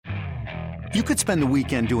You could spend the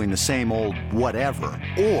weekend doing the same old whatever,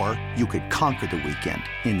 or you could conquer the weekend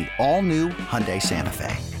in the all-new Hyundai Santa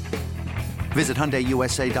Fe. Visit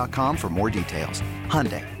HyundaiUSA.com for more details.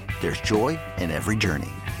 Hyundai, there's joy in every journey.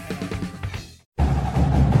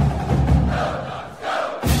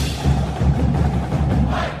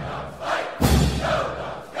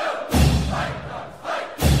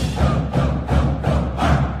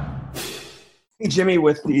 Hey, Jimmy,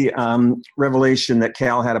 with the revelation that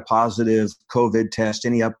Cal had a positive COVID test,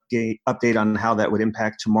 any update on how that would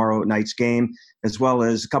impact tomorrow night's game, as well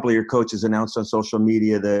as a couple of your coaches announced on social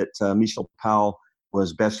media that Michel Powell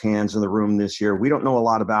was best hands in the room this year. We don't know a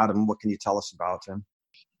lot about him. What can you tell us about him?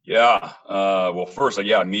 Yeah. Well, first,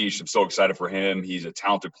 Mish, I'm so excited for him. He's a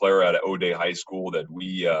talented player out of O'Day High School that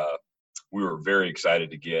we were very excited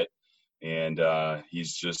to get. And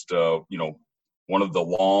he's just, one of the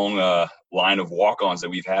long line of walk-ons that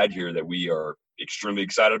we've had here that we are extremely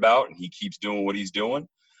excited about, and he keeps doing what he's doing.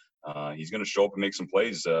 He's going to show up and make some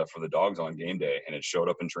plays for the Dogs on game day, and it showed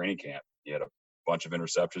up in training camp. He had a bunch of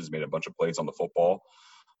interceptions, made a bunch of plays on the football,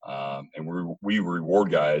 and we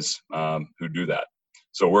reward guys who do that.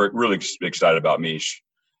 So we're really excited about Mish.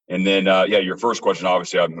 And then, your first question,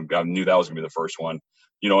 obviously, I knew that was going to be the first one.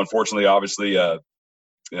 Unfortunately, obviously,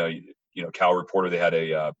 Cal reported they had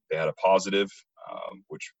a positive,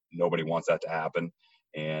 which nobody wants that to happen.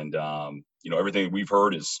 And, everything we've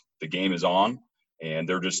heard is the game is on, and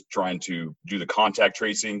they're just trying to do the contact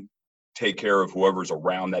tracing, take care of whoever's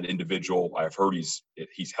around that individual. I've heard he's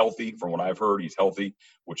healthy. From what I've heard, he's healthy,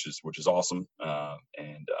 which is awesome.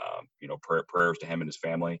 Prayers to him and his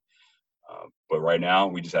family. But right now,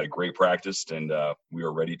 we just had a great practice, and we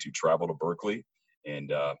are ready to travel to Berkeley and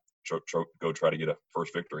go try to get a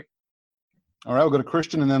first victory. All right, we'll go to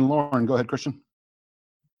Christian and then Lauren. Go ahead, Christian.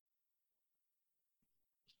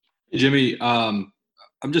 Hey, Jimmy, I'm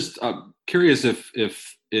just curious if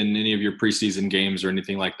in any of your preseason games or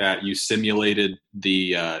anything like that, you simulated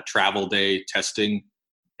the travel day testing,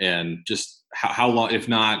 and just how long, if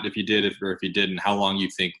not, if you did, if you didn't, how long you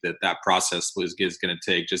think that process is going to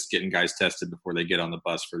take, just getting guys tested before they get on the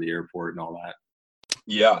bus for the airport and all that?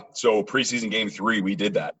 Yeah. So preseason game 3, we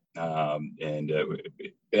did that.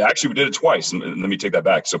 Actually, we did it twice. Let me take that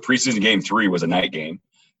back. So preseason game 3 was a night game.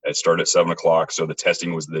 It started at 7:00. So the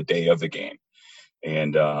testing was the day of the game.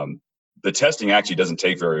 And the testing actually doesn't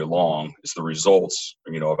take very long. It's the results,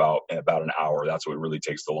 about an hour. That's what really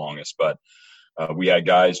takes the longest. But we had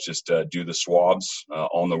guys just do the swabs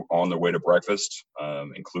on their way to breakfast,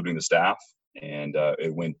 including the staff. And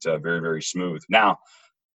it went very, very smooth. Now,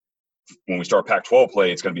 when we start Pac-12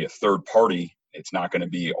 play, it's going to be a third party. It's not going to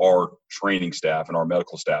be our training staff and our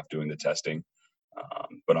medical staff doing the testing.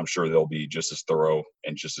 But I'm sure they'll be just as thorough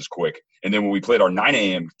and just as quick. And then when we played our 9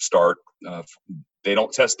 a.m. start, they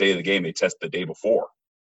don't test day of the game. They test the day before.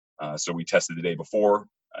 So we tested the day before,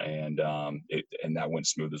 and that went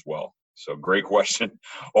smooth as well. So great question.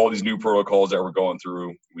 All these new protocols that we're going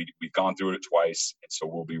through, we've gone through it twice, and so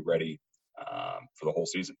we'll be ready for the whole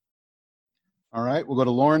season. All right, we'll go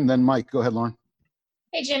to Lauren, then Mike. Go ahead, Lauren.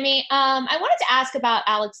 Hey, Jimmy. I wanted to ask about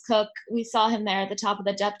Alex Cook. We saw him there at the top of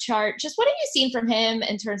the depth chart. Just what have you seen from him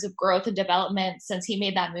in terms of growth and development since he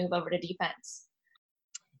made that move over to defense?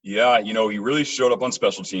 Yeah, he really showed up on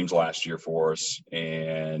special teams last year for us.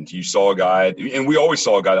 And you saw a guy, and we always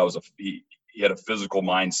saw a guy that he had a physical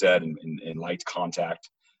mindset and liked contact,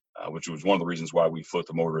 which was one of the reasons why we flipped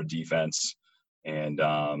him over to defense. And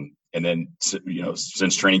then,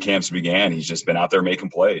 since training camps began, he's just been out there making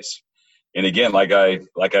plays. And again, like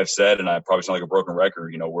I've said, and I probably sound like a broken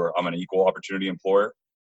record, I'm an equal opportunity employer,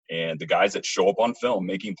 and the guys that show up on film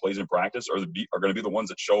making plays in practice are going to be the ones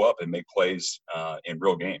that show up and make plays in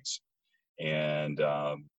real games. And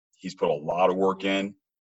he's put a lot of work in.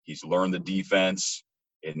 He's learned the defense,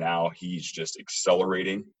 and now he's just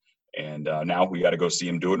accelerating. And now we got to go see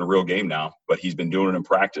him do it in a real game now. But he's been doing it in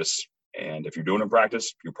practice. And if you're doing it in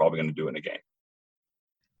practice, you're probably going to do it in a game.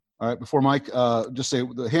 All right, before Mike, just say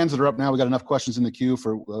the hands that are up now, we got enough questions in the queue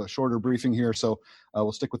for a shorter briefing here, so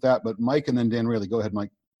we'll stick with that. But Mike and then Dan Rayleigh. Go ahead,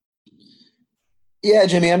 Mike. Yeah,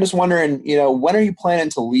 Jimmy, I'm just wondering, when are you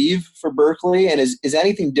planning to leave for Berkeley? And is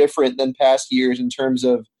anything different than past years in terms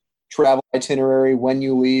of travel itinerary, when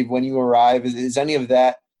you leave, when you arrive? Is any of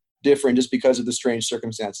that different just because of the strange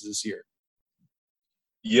circumstances this year?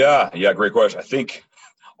 Yeah, great question. I think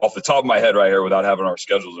off the top of my head right here, without having our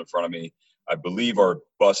schedules in front of me, I believe our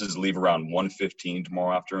buses leave around 1:15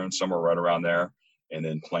 tomorrow afternoon, somewhere right around there, and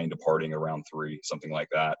then plane departing around 3, something like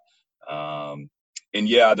that. And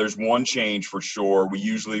yeah, there's one change for sure. We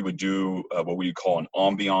usually would do what we call an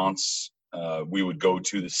ambiance we would go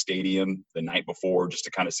to the stadium the night before just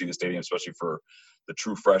to kind of see the stadium, especially for the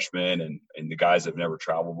true freshmen and the guys that have never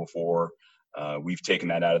traveled before. We've taken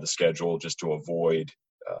that out of the schedule just to avoid,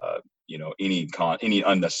 any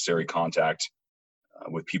unnecessary contact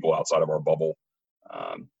with people outside of our bubble,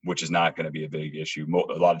 which is not going to be a big issue.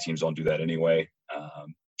 A lot of teams don't do that anyway.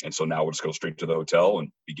 And so now we'll just go straight to the hotel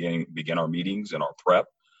and begin our meetings and our prep.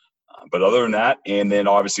 But other than that, and then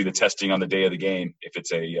obviously the testing on the day of the game, if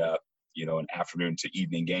it's an afternoon to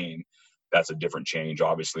evening game, that's a different change,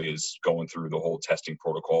 obviously, is going through the whole testing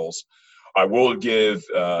protocols. I will give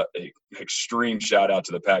an extreme shout out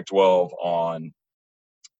to the Pac-12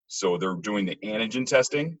 so they're doing the antigen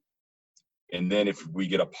testing. And then if we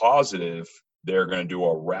get a positive, they're going to do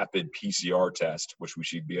a rapid PCR test, which we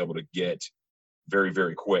should be able to get very,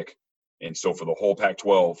 very quick. And so for the whole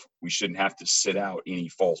Pac-12, we shouldn't have to sit out any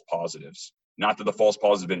false positives. Not that the false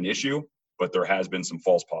positive has been an issue, but there has been some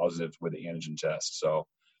false positives with the antigen test. So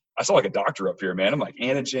I sound like a doctor up here, man. I'm like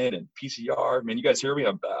antigen and PCR. Man, you guys hear me?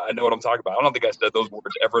 I know what I'm talking about. I don't think I said those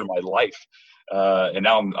words ever in my life. And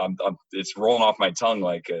now I'm it's rolling off my tongue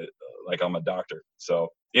like I'm a doctor. So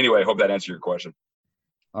anyway, I hope that answered your question.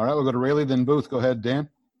 All right, we'll go to Rayleigh, then Booth. Go ahead, Dan.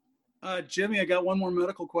 Jimmy, I got one more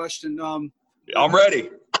medical question. I'm ready.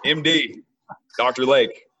 MD, Dr.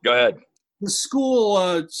 Lake, go ahead. The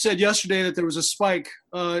school said yesterday that there was a spike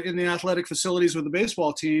in the athletic facilities with the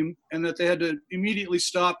baseball team and that they had to immediately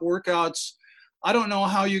stop workouts. I don't know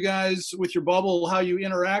how you guys, with your bubble, how you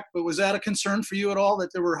interact, but was that a concern for you at all,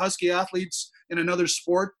 that there were Husky athletes in another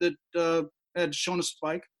sport that had shown a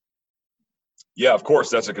spike? Yeah, of course,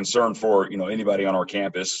 that's a concern for anybody on our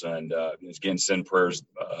campus, and again, send prayers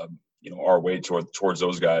our way towards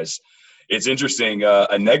those guys. It's interesting.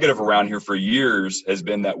 A negative around here for years has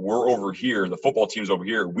been that we're over here, the football team's over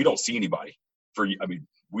here. We don't see anybody.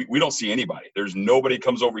 We don't see anybody. There's nobody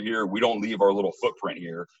comes over here. We don't leave our little footprint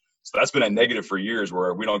here. So that's been a negative for years,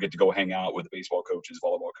 where we don't get to go hang out with the baseball coaches,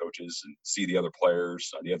 volleyball coaches, and see the other players,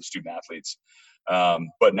 the other student athletes.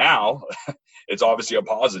 But now it's obviously a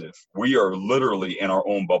positive. We are literally in our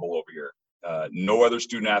own bubble over here. No other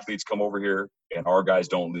student athletes come over here, and our guys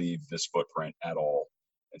don't leave this footprint at all.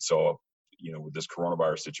 And so, with this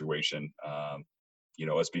coronavirus situation,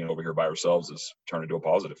 us being over here by ourselves has turned into a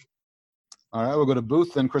positive. All right, we'll go to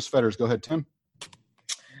Booth, then Chris Fetters. Go ahead, Tim.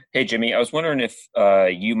 Hey, Jimmy, I was wondering if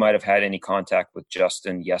you might have had any contact with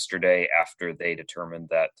Justin yesterday after they determined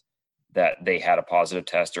that they had a positive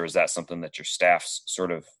test, or is that something that your staffs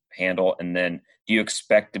sort of handle? And then do you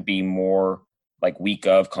expect to be more like week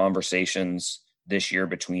of conversations this year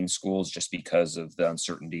between schools just because of the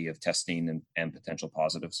uncertainty of testing and potential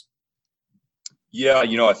positives? Yeah,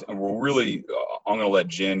 we're really I'm going to let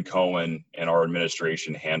Jen Cohen and our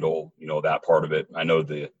administration handle, that part of it. I know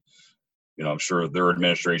I'm sure their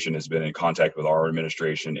administration has been in contact with our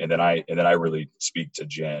administration, and then I really speak to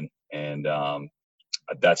Jen, and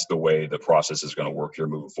that's the way the process is going to work here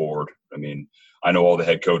moving forward. I mean, I know all the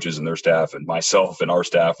head coaches and their staff, and myself and our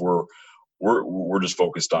staff, we're just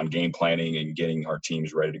focused on game planning and getting our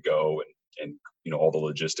teams ready to go, and all the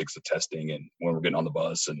logistics of testing and when we're getting on the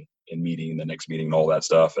bus and meeting the next meeting and all that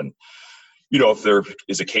stuff. And if there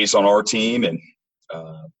is a case on our team and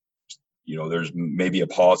there's maybe a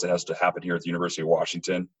pause that has to happen here at the University of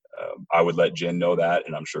Washington, I would let Jen know that,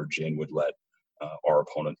 and I'm sure Jen would let our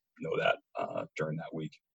opponent know that during that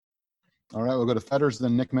week. All right, we'll go to Fetters,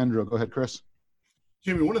 then Nick Mendro. Go ahead, Chris.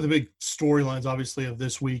 Jimmy, one of the big storylines, obviously, of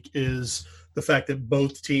this week is the fact that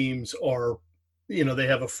both teams are, they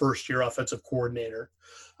have a first-year offensive coordinator.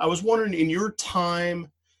 I was wondering, in your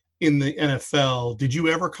time in the NFL, did you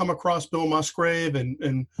ever come across Bill Musgrave,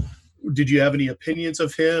 and did you have any opinions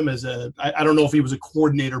of him as I don't know if he was a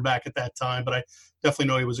coordinator back at that time, but I definitely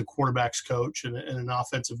know he was a quarterback's coach and an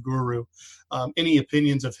offensive guru. Any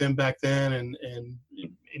opinions of him back then, and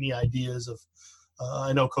any ideas of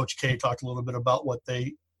I know Coach K talked a little bit about what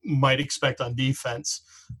they might expect on defense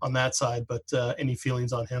on that side, but any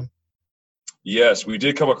feelings on him? Yes, we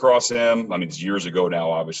did come across him. I mean, it's years ago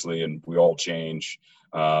now, obviously, and we all change.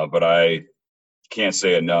 But I can't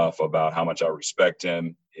say enough about how much I respect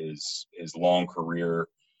him, his long career.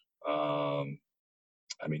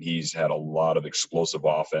 I mean, he's had a lot of explosive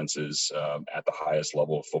offenses at the highest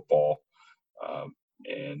level of football.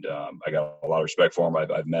 And I got a lot of respect for him.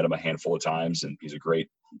 I've met him a handful of times, and he's a great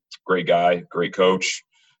guy, great coach.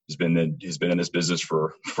 He's been in this business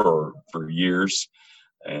for years.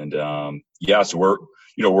 And so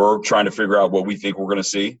we're trying to figure out what we think we're going to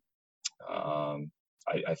see.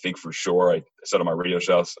 I think for sure, I said on my radio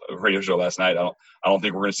show last night, I don't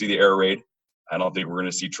think we're going to see the air raid. I don't think we're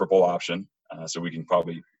going to see triple option. So we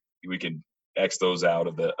can X those out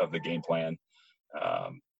of the game plan.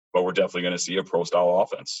 But we're definitely going to see a pro style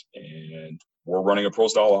offense, and we're running a pro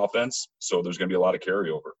style offense, so there's going to be a lot of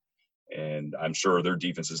carryover. And I'm sure their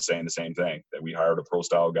defense is saying the same thing, that we hired a pro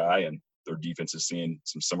style guy, and their defense is seeing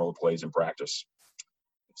some similar plays in practice.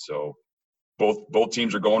 So both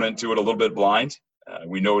teams are going into it a little bit blind.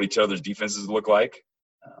 We know what each other's defenses look like,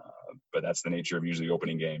 but that's the nature of usually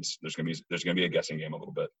opening games. There's going to be a guessing game a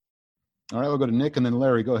little bit. All right, we'll go to Nick and then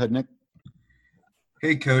Larry. Go ahead, Nick.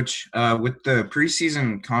 Hey, Coach. With the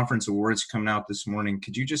preseason conference awards coming out this morning,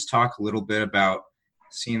 could you just talk a little bit about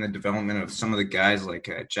seeing the development of some of the guys like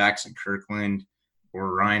Jackson Kirkland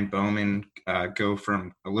or Ryan Bowman go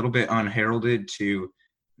from a little bit unheralded to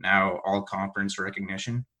now all-conference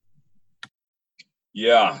recognition?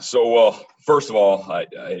 Yeah. So, well, first of all,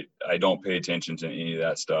 I don't pay attention to any of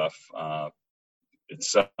that stuff. It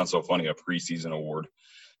sounds so funny, a preseason award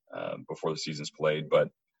before the season's played. But,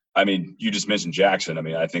 I mean, you just mentioned Jackson. I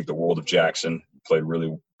mean, I think the world of Jackson. Played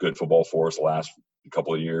really good football for us the last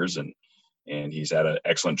couple of years, and he's had an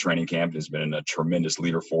excellent training camp. He's been a tremendous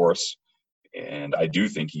leader for us. And I do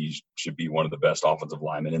think he should be one of the best offensive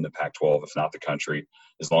linemen in the Pac-12, if not the country,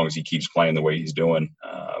 as long as he keeps playing the way he's doing,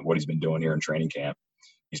 what he's been doing here in training camp.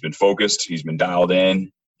 He's been focused. He's been dialed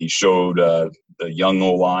in. He showed the young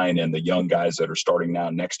O-line and the young guys that are starting now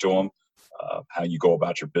next to him how you go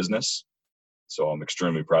about your business. So I'm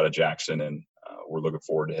extremely proud of Jackson, and we're looking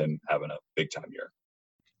forward to him having a big-time year.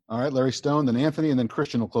 All right, Larry Stone, then Anthony, and then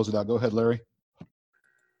Christian will close it out. Go ahead, Larry.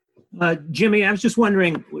 Jimmy, I was just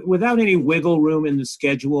wondering, without any wiggle room in the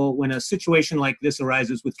schedule, when a situation like this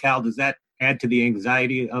arises with Cal, does that add to the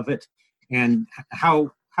anxiety of it? And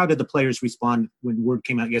how did the players respond when word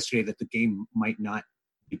came out yesterday that the game might not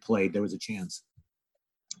be played? There was a chance.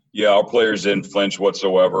 Yeah, our players didn't flinch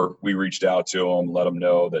whatsoever. We reached out to them, let them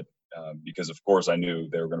know that because, of course, I knew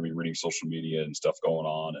they were going to be reading social media and stuff going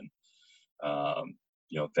on,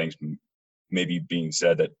 and things maybe being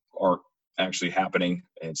said that aren't actually happening.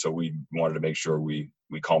 And so we wanted to make sure we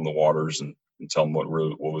calm the waters and tell them what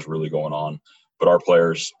was really going on. But our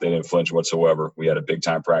players, they didn't flinch whatsoever. We had a big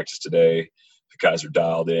time practice today. The guys are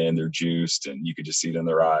dialed in, they're juiced, and you could just see it in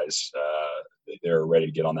their eyes. They're ready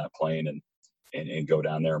to get on that plane and go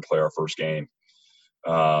down there and play our first game.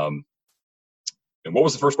 And what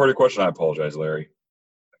was the first part of your question? I apologize, Larry.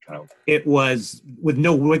 It was with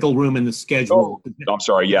no wiggle room in the schedule. Oh, I'm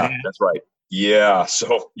sorry. Yeah, that's right. Yeah.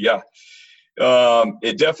 So, yeah.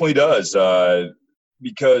 It definitely does,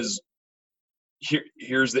 because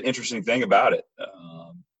here's the interesting thing about it.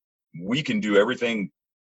 We can do everything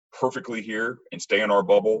perfectly here and stay in our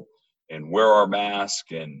bubble and wear our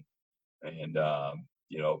mask and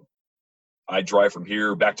I drive from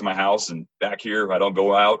here back to my house and back here. I don't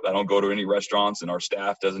go out. I don't go to any restaurants, and our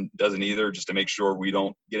staff doesn't either, just to make sure we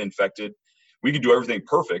don't get infected. We can do everything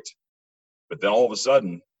perfect, but then all of a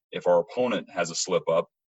sudden, if our opponent has a slip up,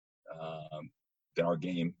 then our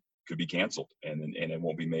game could be canceled and it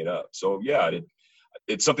won't be made up. So yeah,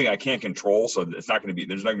 it's something I can't control. So there's not going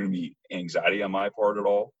to be anxiety on my part at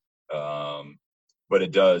all. But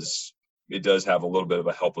it does have a little bit of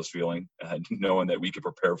a helpless feeling, knowing that we could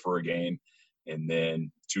prepare for a game and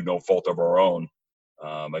then to no fault of our own,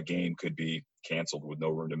 a game could be canceled with no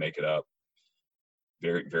room to make it up.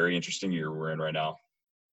 Very, very interesting year we're in right now.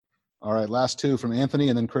 All right, last two from Anthony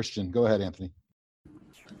and then Christian. Go ahead, Anthony.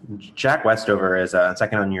 Jack Westover is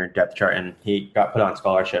second on your depth chart, and he got put on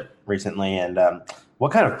scholarship recently. And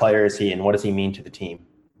what kind of player is he, and what does he mean to the team?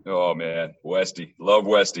 Oh, man, Westy. Love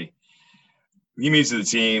Westy. He means to the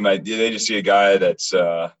team, they just see a guy that's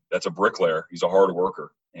a bricklayer. He's a hard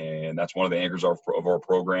worker, and that's one of the anchors of our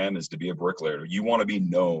program is to be a bricklayer. You want to be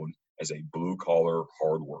known as a blue-collar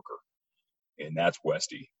hard worker, and that's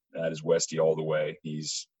Westy. That is Westy all the way.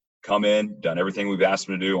 He's come in, done everything we've asked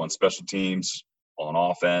him to do on special teams, on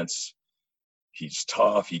offense. He's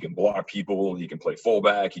tough. He can block people. He can play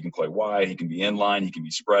fullback. He can play wide. He can be inline. He can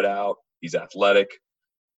be spread out. He's athletic,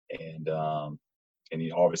 and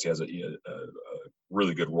he obviously has a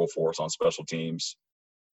really good role for us on special teams.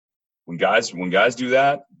 When guys do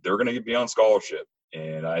that, they're going to be on scholarship.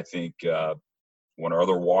 And I think when our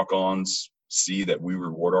other walk-ons see that we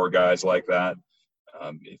reward our guys like that,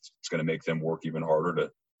 it's going to make them work even harder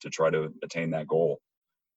to try to attain that goal.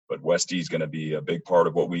 But Westy's going to be a big part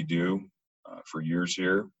of what we do for years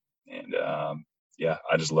here. And,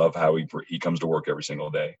 I just love how he comes to work every single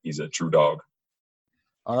day. He's a true dog.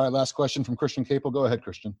 All right, last question from Christian Capel. Go ahead,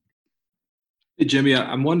 Christian. Hey, Jimmy,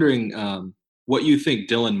 I'm wondering what you think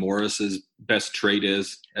Dylan Morris's best trait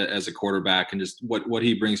is as a quarterback, and just what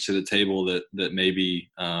he brings to the table that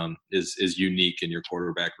maybe is unique in your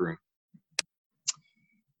quarterback room.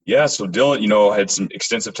 Yeah, so Dylan, had some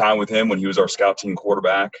extensive time with him when he was our scout team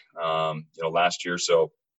quarterback, last year.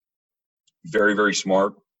 So very, very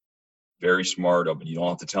smart, very smart. But you don't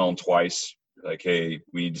have to tell him twice, like, hey,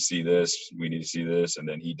 we need to see this, and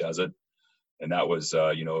then he does it. And that was,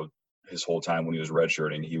 his whole time when he was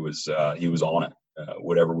redshirting, he was on it.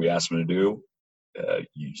 Whatever we asked him to do,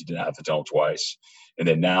 you didn't have to tell him twice. And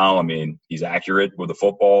then now, he's accurate with the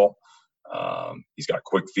football. He's got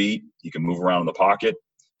quick feet. He can move around in the pocket.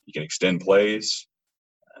 He can extend plays.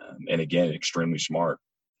 And again, extremely smart.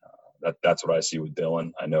 That's what I see with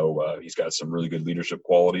Dylan. I know he's got some really good leadership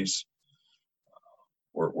qualities.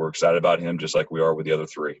 We're excited about him just like we are with the other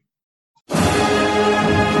three.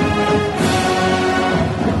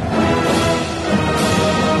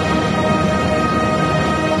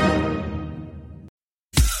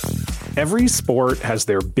 Every sport has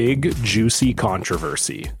their big, juicy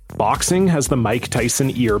controversy. Boxing has the Mike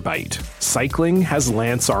Tyson ear bite. Cycling has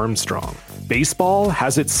Lance Armstrong. Baseball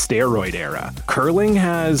has its steroid era. Curling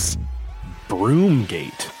has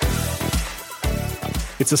Broomgate.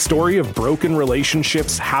 It's a story of broken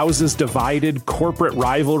relationships, houses divided, corporate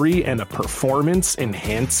rivalry, and a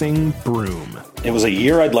performance-enhancing broom. It was a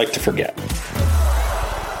year I'd like to forget.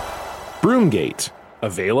 Broomgate.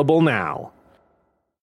 Available now.